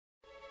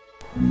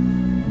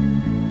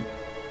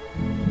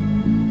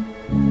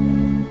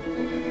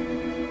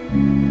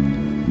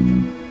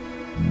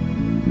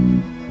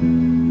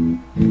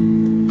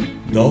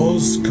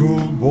Those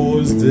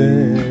schoolboys'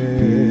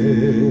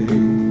 days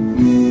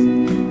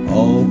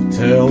of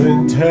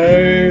telling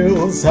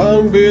tales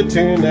and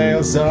beating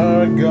nails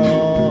are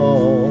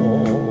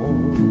gone,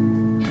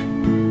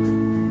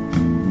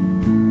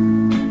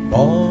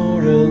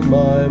 but in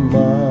my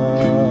mind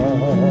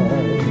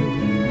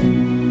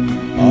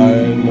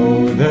I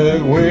know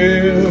the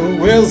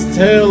will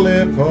still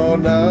live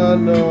on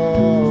unknown.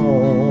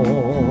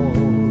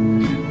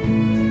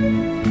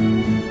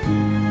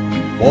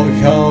 But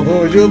how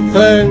do you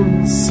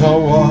thank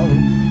someone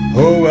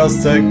who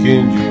has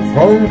taken you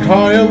from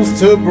crimes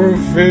to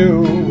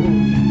perfume?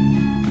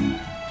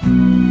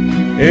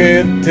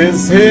 It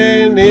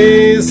isn't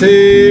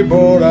easy,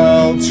 but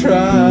I'll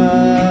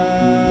try.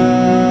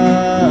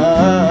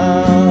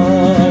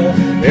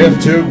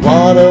 Into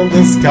one in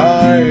the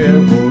sky,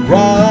 and we'll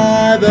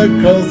ride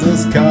across the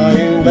sky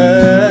in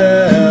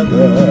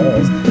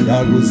leathers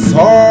that will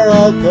soar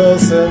out the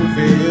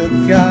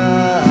sand-filled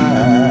sky.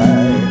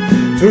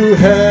 To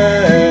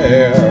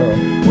hell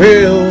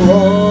we'll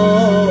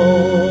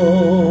roam.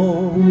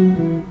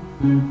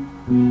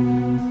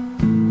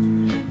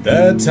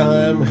 The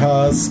time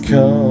has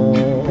come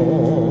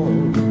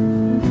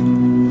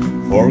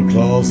for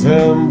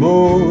closing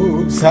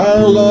books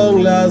and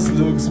long last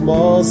looks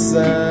more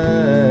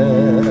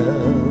sad.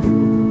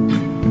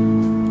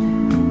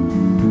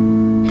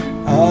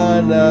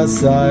 And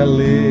as I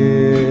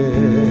live,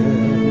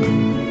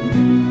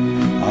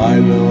 I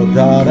know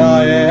that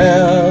I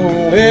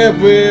am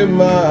with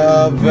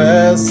my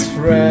best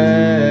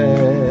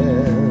friend,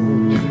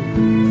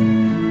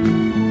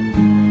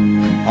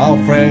 a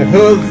friend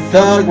who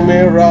taught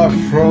me right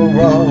from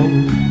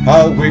wrong, a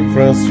weak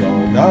friend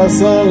strong, that's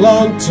so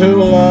long to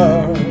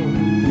learn.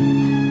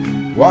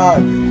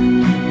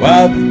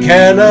 What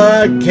can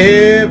I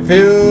give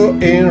you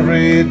in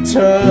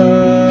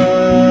return?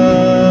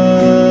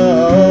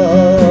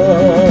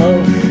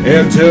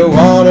 Into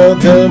one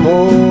of the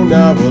moon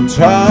I will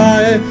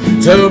try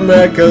to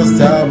make us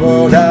stop,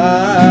 but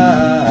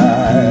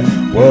I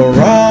would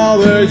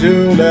rather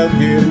you let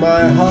give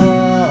my heart.